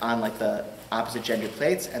opposite gender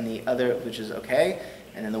plates, and the other, which is okay,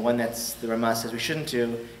 and then the one that's the Ramah says we shouldn't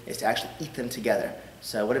do, is to actually eat them together.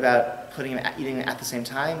 So what about eating them at the same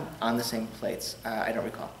time on the same plates? I don't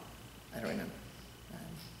recall. I don't remember.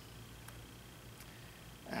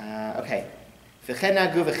 Okay. וכן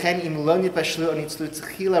נהגו וכן אם לא נתבשלו או ניצלו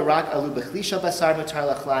תחילה רק עלו בכלי של בשר מותר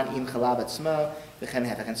לאכלן עם חלב עצמו וכן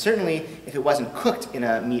ההפך. And certainly, if it wasn't cooked in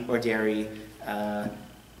a meat or dairy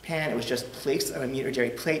pan, it was just placed on a meat or dairy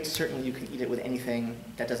plate, certainly you can eat it with anything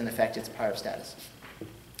that doesn't affect its parve status.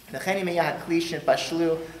 וכן אם היה הכלי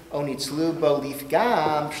שנתבשלו או ניצלו בו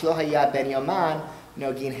לפגם, שלא היה בן יומן,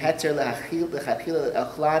 נוהגים היתר לכתחילה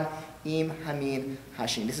לאכלן im hamin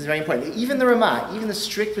hashim. This is very important. Even the Ramah, even the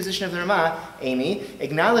strict position of the Ramah, Amy,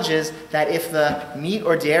 acknowledges that if the meat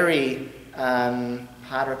or dairy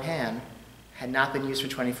pot or pan had not been used for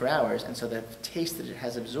 24 hours, and so the taste that it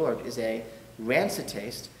has absorbed is a rancid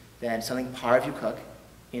taste, then something parv you cook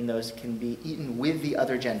in those can be eaten with the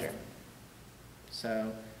other gender.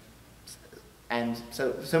 So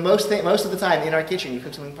most of the time in our kitchen, you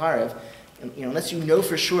cook something parv, unless you know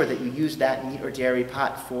for sure that you used that meat or dairy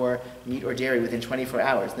pot for meat or dairy within 24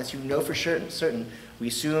 hours, unless you know for certain, we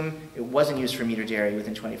assume it wasn't used for meat or dairy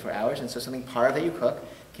within 24 hours, and so something parv that you cook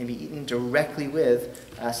can be eaten directly with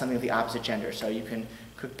something of the opposite gender. So you can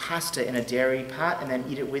cook pasta in a dairy pot and then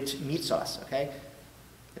eat it with meat sauce, okay,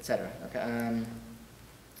 etc. Okay.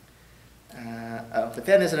 But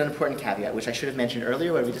then there's an important caveat, which I should have mentioned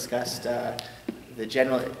earlier, where we discussed the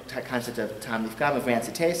general concept of tam nifgam, of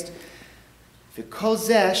rancid taste. But this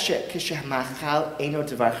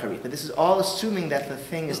is all assuming that the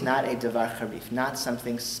thing is not a davar harif, not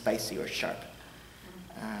something spicy or sharp.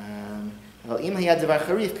 So if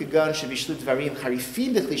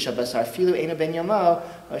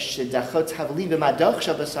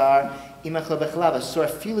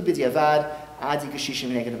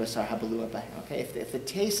the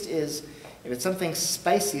taste is, if it's something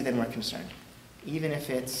spicy, then we're concerned, even if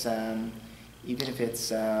it's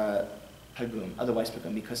pagum, otherwise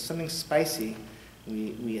pagum, because something spicy,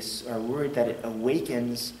 we are worried that it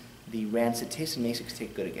awakens the rancid taste and makes it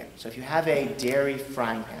taste good again. So if you have a dairy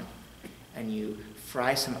frying pan and you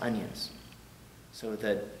fry some onions, so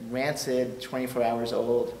the rancid 24 hours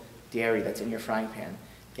old dairy that's in your frying pan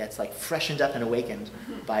gets like freshened up and awakened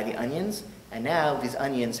by the onions, and now these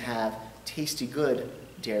onions have tasty good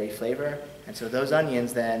dairy flavor, and so those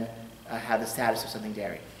onions then have the status of something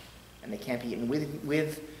dairy, and they can't be eaten with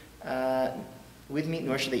meat,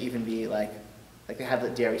 nor should they even be like they have the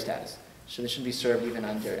dairy status. So they shouldn't be served even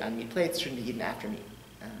on meat plates, shouldn't be eaten after meat,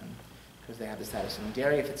 because they have the status of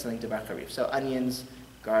dairy if it's something davar harif. So onions,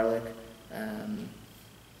 garlic, a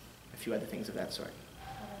few other things of that sort.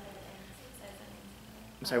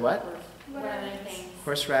 I'm sorry, what? What other things?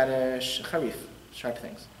 Horseradish, harif, sharp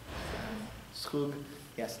things. Schug,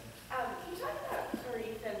 yes. Can you talk about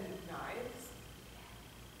harif and knives?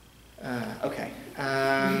 Okay.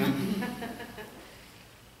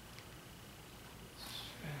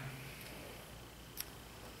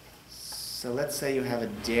 So let's say you have a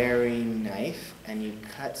dairy knife and you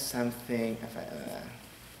cut something.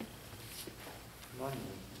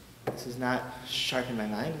 This is not sharp in my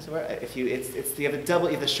mind. Is it where? You have a double.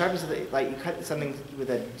 If the sharpness of the you cut something with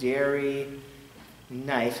a dairy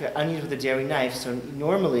knife, onions with a dairy knife. So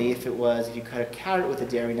normally, if you cut a carrot with a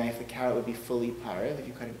dairy knife, the carrot would be fully parve. If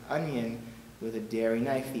you cut an onion with a dairy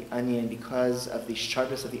knife, the onion, because of the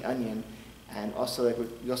sharpness of the onion, and also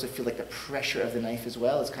we also feel like the pressure of the knife as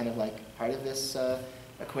well is kind of like part of this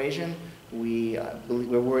equation. We're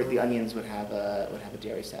worried the onions would have a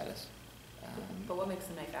dairy status. But what makes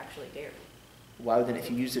the knife actually dairy? Why would then, if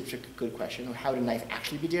you use it for good question, or how would a knife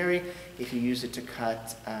actually be dairy if you use it to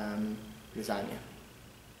cut lasagna?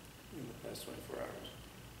 In the past 24 hours.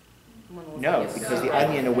 No, because the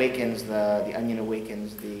onion awakens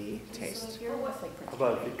the taste. How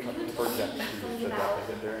about if you cut for example, Something about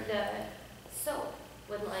the soap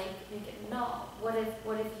would make it null. What if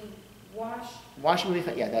you wash? Washing would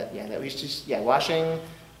be fine. That was just washing.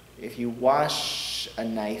 If you wash a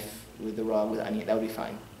knife with onion, that would be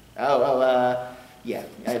fine. The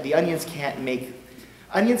onions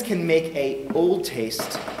can make a old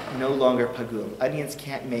taste no longer pagum. Onions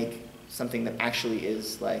can't make something that actually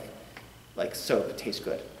is like soap taste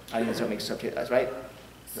good. Onions don't make soap taste, right?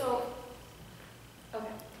 So, okay.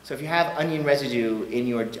 So if you have onion residue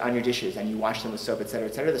on your dishes and you wash them with soap,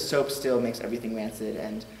 etc., the soap still makes everything rancid,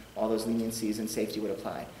 and all those leniencies and safety would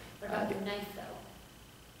apply. What about the knife, though?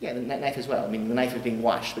 Yeah, the knife as well. I mean, the knife is being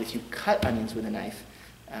washed, but if you cut onions with a knife,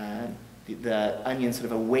 the onions sort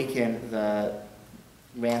of awaken the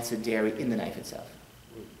rancid dairy in the knife itself.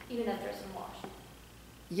 Even after it's been washed?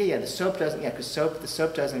 Yeah, the soap doesn't, because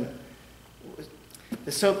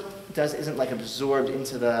the soap isn't like absorbed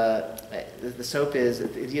into the soap is,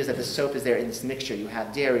 the idea is that the soap is there in this mixture. You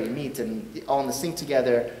have dairy and meat and all in the sink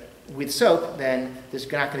together with soap, then there's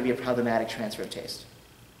not going to be a problematic transfer of taste.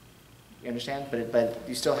 You understand? But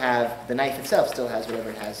you still have, the knife itself still has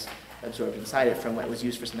whatever it has absorbed inside it from what was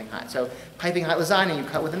used for something hot. So piping hot lasagna, you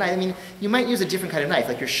cut with a knife. I mean, you might use a different kind of knife.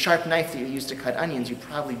 Like your sharp knife that you use to cut onions, you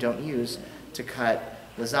probably don't use to cut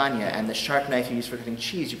lasagna. And the sharp knife you use for cutting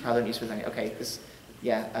cheese, you probably don't use for lasagna. Okay,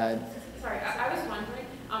 Sorry, I was wondering,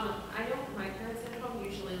 I know my parents at home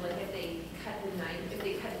usually, like if they cut an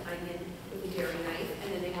onion with a dairy knife,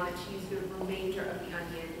 and then they wanted to use the remainder of the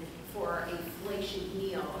onion for a fleshig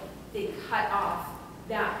meal, they cut off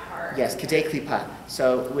that part. yes, kedei klipa.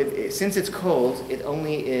 So since it's cold, it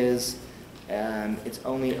only is, it's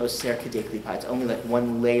only oser kedei klipa. It's only like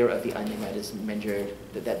one layer of the onion that is measured,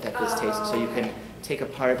 that is tasted. So you can take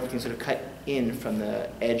apart, you can sort of cut in from the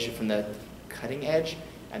edge, from the cutting edge,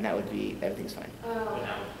 and that would be, everything's fine.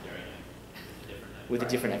 With a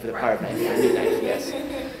different knife, with a carved knife, a meat knife, yes.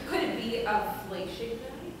 Could it be a fleshig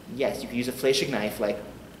knife? Yes, you could use a fleshig knife, like,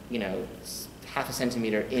 half a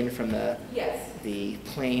centimeter in from the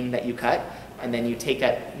plane that you cut, and then you take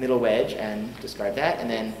that middle wedge and discard that, and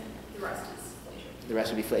then The rest is fleshig. the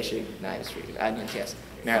rest would be fleshig knives for onions, yes.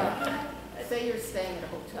 Marilyn. Say you're staying at a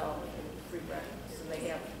hotel with free breakfast, and they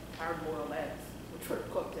have hard-boiled eggs, which were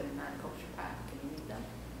cooked in a non-kosher pot. Can you eat them?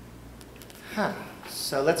 Huh.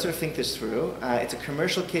 So let's sort of think this through. It's a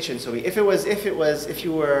commercial kitchen, so if you were,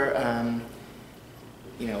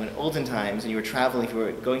 in olden times and you were traveling, if you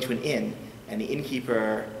were going to an inn and the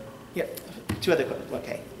innkeeper,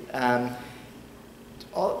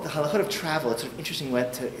 all the halachot of travel. It's an interesting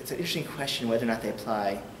question whether or not they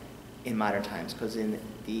apply in modern times, because in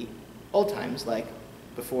the old times, like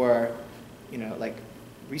before, like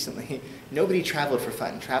recently, nobody traveled for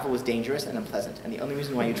fun. Travel was dangerous and unpleasant, and the only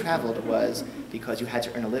reason why you traveled was because you had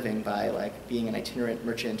to earn a living by like being an itinerant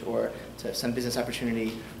merchant or to some business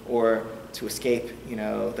opportunity or to escape,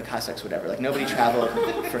 the Cossacks, whatever. Like nobody traveled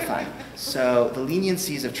for fun. So the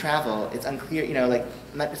leniencies of travel, it's unclear,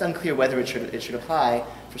 it's unclear whether it should apply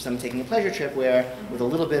for someone taking a pleasure trip where with a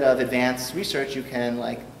little bit of advanced research you can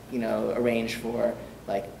arrange for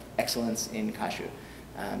like excellence in kashrut.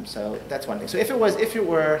 So that's one thing. So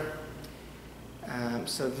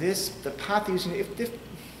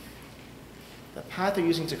the pot they're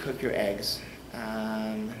using to cook your eggs,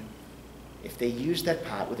 if they use that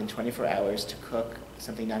pot within 24 hours to cook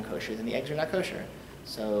something non-kosher, then the eggs are not kosher.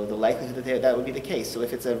 So the likelihood that would be the case. So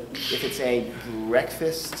if it's a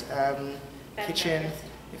breakfast kitchen,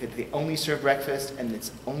 if they only serve breakfast and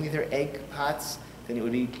it's only their egg pots, then it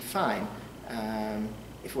would be fine.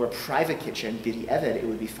 If it were a private kitchen, bidi eved, it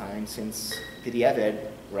would be fine, since bidi eved,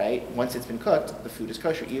 right, once it's been cooked, the food is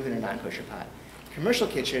kosher, even in a non-kosher pot. Commercial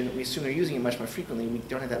kitchen, we assume they're using it much more frequently. We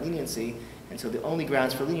don't have that leniency, and so the only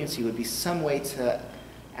grounds for leniency would be some way to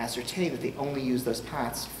ascertain that they only use those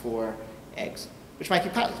pots for eggs, which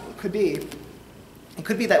could be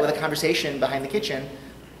that with a conversation behind the kitchen,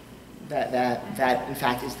 that in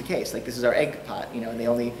fact is the case. Like, this is our egg pot, and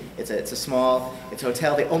it's a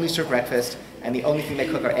hotel, they only serve breakfast, and the only thing they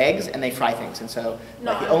cook are eggs, and they fry things, and so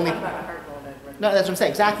No, like, I'm talking about a hard-boiled egg. no, that's what I'm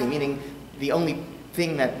saying, exactly, meaning the only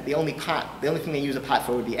thing they use a pot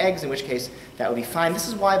for would be eggs, in which case that would be fine. This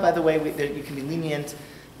is why, by the way, you can be lenient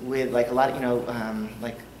with like a lot of,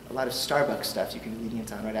 like a lot of Starbucks stuff you can be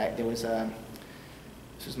lenient on, right? This was a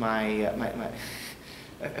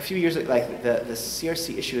few years ago, like the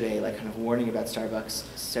CRC issued a kind of warning about Starbucks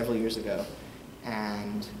several years ago,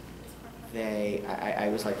 and I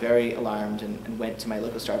was like very alarmed and went to my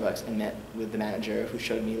local Starbucks and met with the manager, who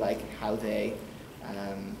showed me like how they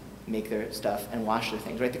make their stuff and wash their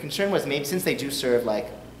things, right? The concern was maybe since they do serve like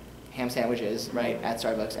ham sandwiches, right, at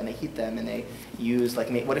Starbucks, and they heat them and they use like,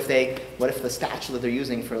 what if the spatula they're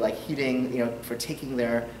using for like heating, for taking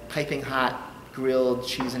their piping hot grilled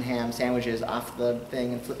cheese and ham sandwiches off the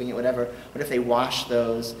thing and flipping it, whatever, what if they wash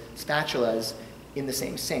those spatulas in the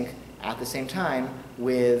same sink at the same time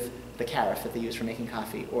with the carafe that they use for making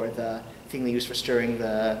coffee, or the thing they use for stirring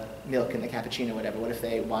the milk in the cappuccino, whatever? What if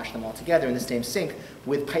they wash them all together in the same sink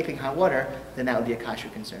with piping hot water? Then that would be a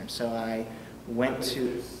kashrut concern. So I went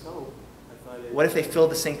to, what if they filled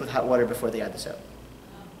the sink with hot water before they add the soap?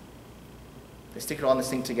 They stick it all in the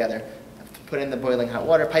sink together, put in the boiling hot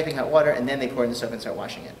water, piping hot water, and then they pour in the soap and start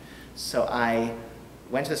washing it. So I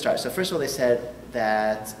went to the start. So first of all, they said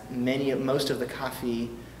that most of the coffee,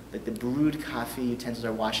 like the brewed coffee utensils,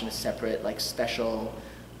 are washed in a separate, like special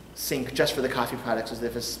sink just for the coffee products. So they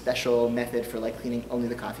have a special method for like cleaning only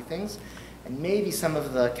the coffee things. and maybe some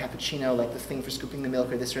of the cappuccino, like the thing for scooping the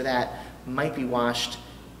milk or this or that, might be washed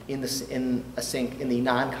in a sink, in the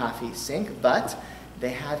non-coffee sink, but they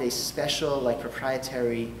have a special, like,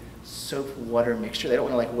 proprietary soap-water mixture. They don't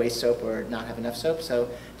want to, like, waste soap or not have enough soap, so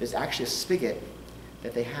there's actually a spigot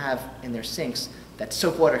that they have in their sinks that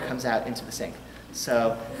soap water comes out into the sink.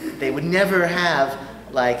 So they would never have,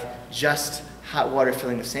 like, just hot water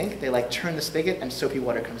filling the sink. They, like, turn the spigot and soapy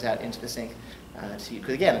water comes out into the sink.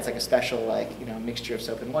 Because again, it's like a special, like, mixture of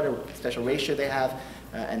soap and water, special ratio they have.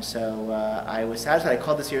 And so I was satisfied. I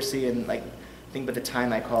called the CRC, and, like, I think by the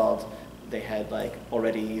time I called, they had, like,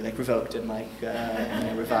 already, like, revoked and, like,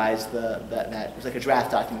 revised that. It was like a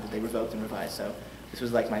draft document that they revoked and revised. So this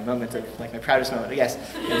was, like, my moment of, like, my proudest moment. Yes.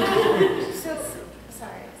 So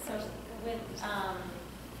with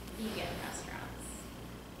vegan restaurants.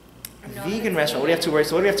 Vegan restaurant. What do you have to worry?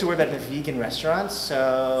 So what do we have to worry about in a vegan restaurant?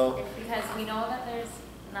 So. Because we know that there's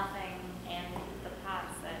nothing in the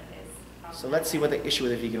pots that is. So let's see what the issue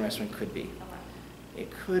with a vegan restaurant could be. Okay.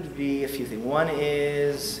 It could be a few things. One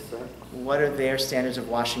is, what are their standards of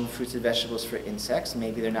washing fruits and vegetables for insects?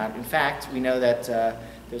 Maybe they're not. In fact, we know that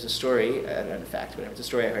there's a story, in fact, whatever, it's a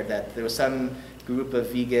story I heard, that there was some group of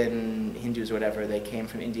vegan Hindus or whatever, they came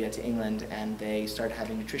from India to England and they started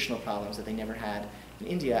having nutritional problems that they never had in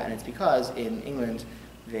India, and it's because in England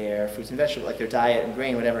their fruits and vegetables, like their diet and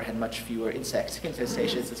grain, whatever, had much fewer insect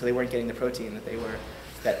infestations, and so they weren't getting the protein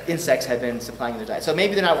that insects had been supplying in their diet. So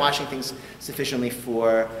maybe they're not washing things sufficiently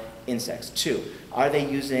for insects. 2, are they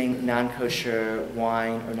using non-kosher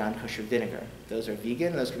wine or non-kosher vinegar? Those are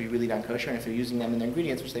vegan, those could be really non-kosher, and if they're using them in their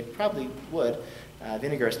ingredients, which they probably would,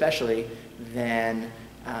 vinegar especially, then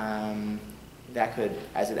that could,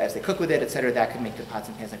 as they cook with it, etc., that could make the pots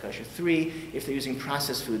and pans non-kosher. 3, if they're using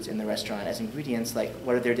processed foods in the restaurant as ingredients, like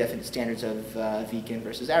what are their definite standards of vegan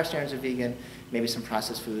versus our standards of vegan? Maybe some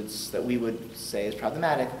processed foods that we would say is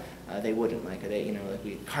problematic, they wouldn't. Like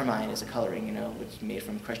carmine is a coloring, which is made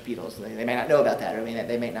from crushed beetles. They may not know about that, or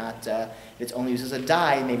they may not. If it's only used as a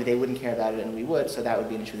dye, maybe they wouldn't care about it, and we would. So that would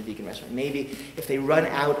be an issue with the vegan restaurant. Maybe if they run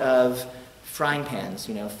out of frying pans,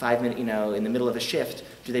 5 minutes, in the middle of a shift,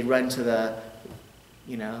 do they run to the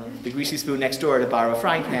greasy spoon next door to borrow a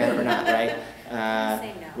frying pan or not, right?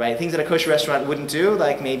 Say no. Right, things that a kosher restaurant wouldn't do,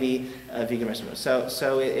 like maybe a vegan restaurant.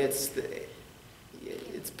 So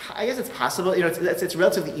I guess it's possible. It's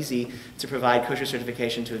relatively easy to provide kosher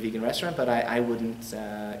certification to a vegan restaurant, but I wouldn't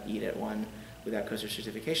eat at one without kosher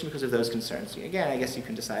certification because of those concerns. Again, I guess you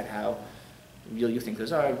can decide how real you think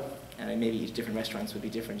those are, and maybe each different restaurants would be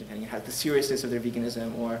different depending on how the seriousness of their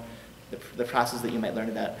veganism or the process that you might learn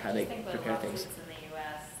about how they prepare things. In the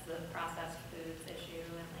U.S., the processed foods issue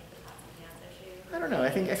and the pots and pans issue. I don't know.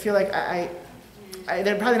 I feel like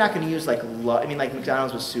they're probably not going to use like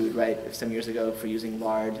McDonald's was sued, right, some years ago for using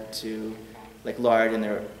lard in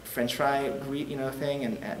their French fry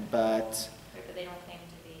thing, but they don't claim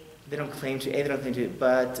to be. They don't claim to,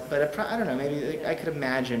 but I don't know. Maybe I could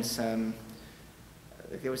imagine some.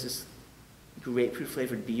 There was this grapefruit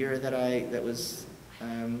flavored beer that I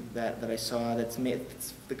saw that's made.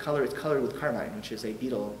 It's colored with carmine, which is a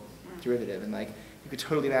beetle derivative, and you could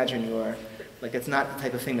totally imagine that's not the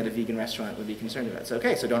type of thing that a vegan restaurant would be concerned about. So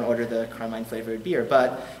don't order the carmine flavored beer.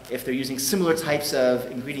 But if they're using similar types of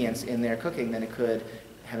ingredients in their cooking, then it could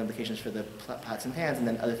have implications for the pots and pans and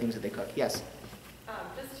then other things that they cook. Yes?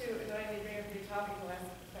 Just to go ahead and bring up your topic in the last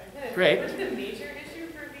 5 minutes. Great. What's the major issue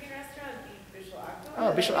for a vegan restaurant? The Bishul Akum?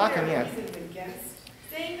 Oh, Bishul Akum, yeah. Reasons against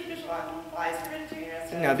saying that Bishul Akum applies for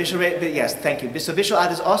vegetarian No, restaurants? yes, thank you. So Bishul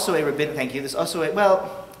Ad is also a rabbinic, thank you. There's also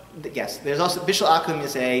yes, there's also, Bishul Akum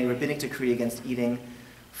is a rabbinic decree against eating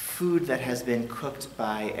food that has been cooked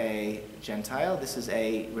by a Gentile. This is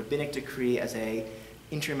a rabbinic decree as a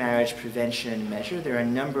intermarriage prevention measure. There are a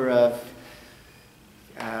number of,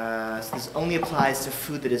 so this only applies to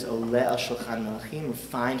food that is oleh al shulchan melachim,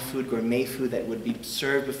 refined food, gourmet food that would be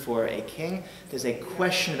served before a king. There's a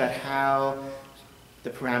question about how the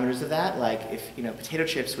parameters of that, like if, potato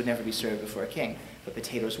chips would never be served before a king, but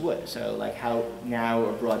potatoes would. So how narrow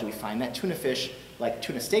or broad do we find that? Tuna fish, like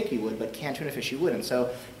tuna steak you would, but canned tuna fish you wouldn't. So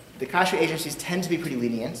the kashrut agencies tend to be pretty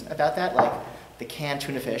lenient about that, like the canned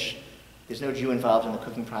tuna fish, there's no Jew involved in the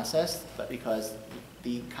cooking process, but because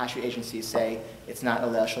the kashrut agencies say it's not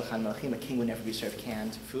oleh al shulchan melachim, a king would never be served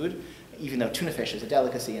canned food, even though tuna fish is a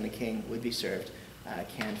delicacy and a king would be served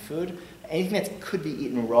canned food. Anything that could be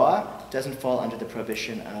eaten raw doesn't fall under the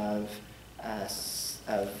prohibition of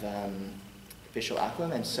Bishul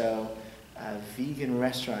Akum, and so a vegan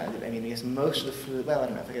restaurant, I guess most of the food, I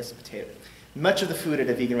don't know, I guess potato. Much of the food at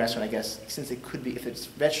a vegan restaurant, I guess, since it could be, if it's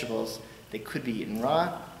vegetables, they could be eaten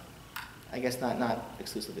raw. I guess not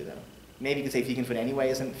exclusively though. maybe you could say vegan food anyway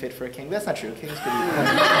isn't fit for a king, but that's not true. Kings could eat.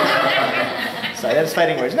 Sorry, that's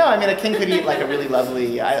fighting words. No, I mean a king could eat like a really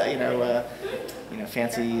lovely,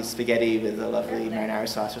 fancy spaghetti with a lovely marinara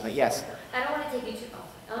sauce or something. Yes. I don't want to take you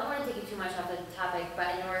too much off the topic, but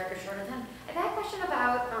I know we're short of time. I've had a question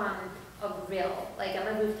about a grill, like on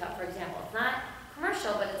a rooftop, for example. It's not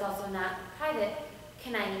commercial, but it's also not private.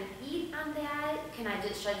 Can I eat on that? Should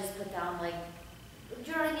I just put down like,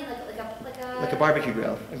 do you know what I mean? Like a barbecue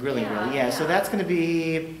grill, a grilling grill. Yeah. So that's going to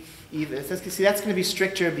be that's going to be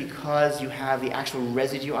stricter because you have the actual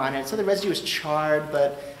residue on it. So the residue is charred,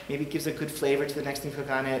 but maybe it gives a good flavor to the next thing you cook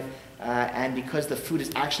on it. And because the food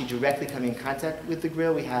is actually directly coming in contact with the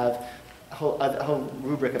grill, we have a whole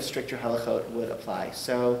rubric of stricter Hilkhot would apply.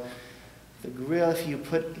 So the grill, if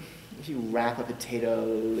you wrap a potato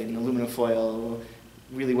in aluminum foil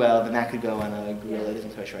really well, then that could go on a grill that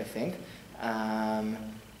isn't kosher, I think.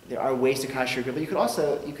 There are ways to kosher grill, but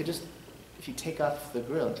you could just, if you take off the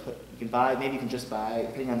grill and maybe you can just buy,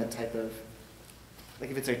 depending on the type of, like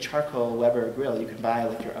if it's a charcoal Weber grill, you can buy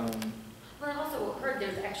like your own. Well, I've also heard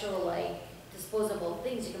there's actual like disposable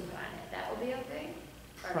things you can put on it. That would be okay?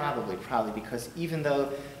 Probably, because even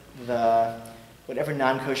though whatever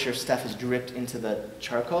non-kosher stuff is dripped into the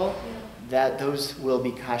charcoal, those will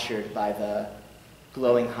be koshered by the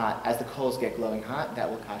glowing hot. As the coals get glowing hot, that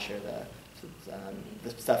will kosher the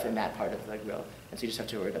stuff in that part of the grill. And so you just have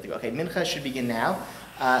to worry about the grill. Okay, mincha should begin now.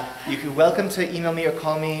 You're welcome to email me or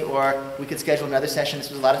call me, or we could schedule another session. This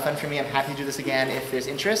was a lot of fun for me. I'm happy to do this again if there's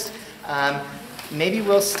interest. Maybe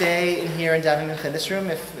we'll stay in here and daven mincha in this room.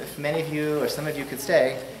 If many of you or some of you could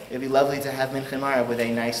stay, it'd be lovely to have mincha tomorrow with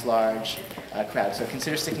a nice large crowd. So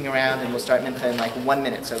consider sticking around, and we'll start mincha in like 1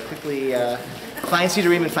 minute. So quickly find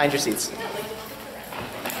Sederim and find your seats.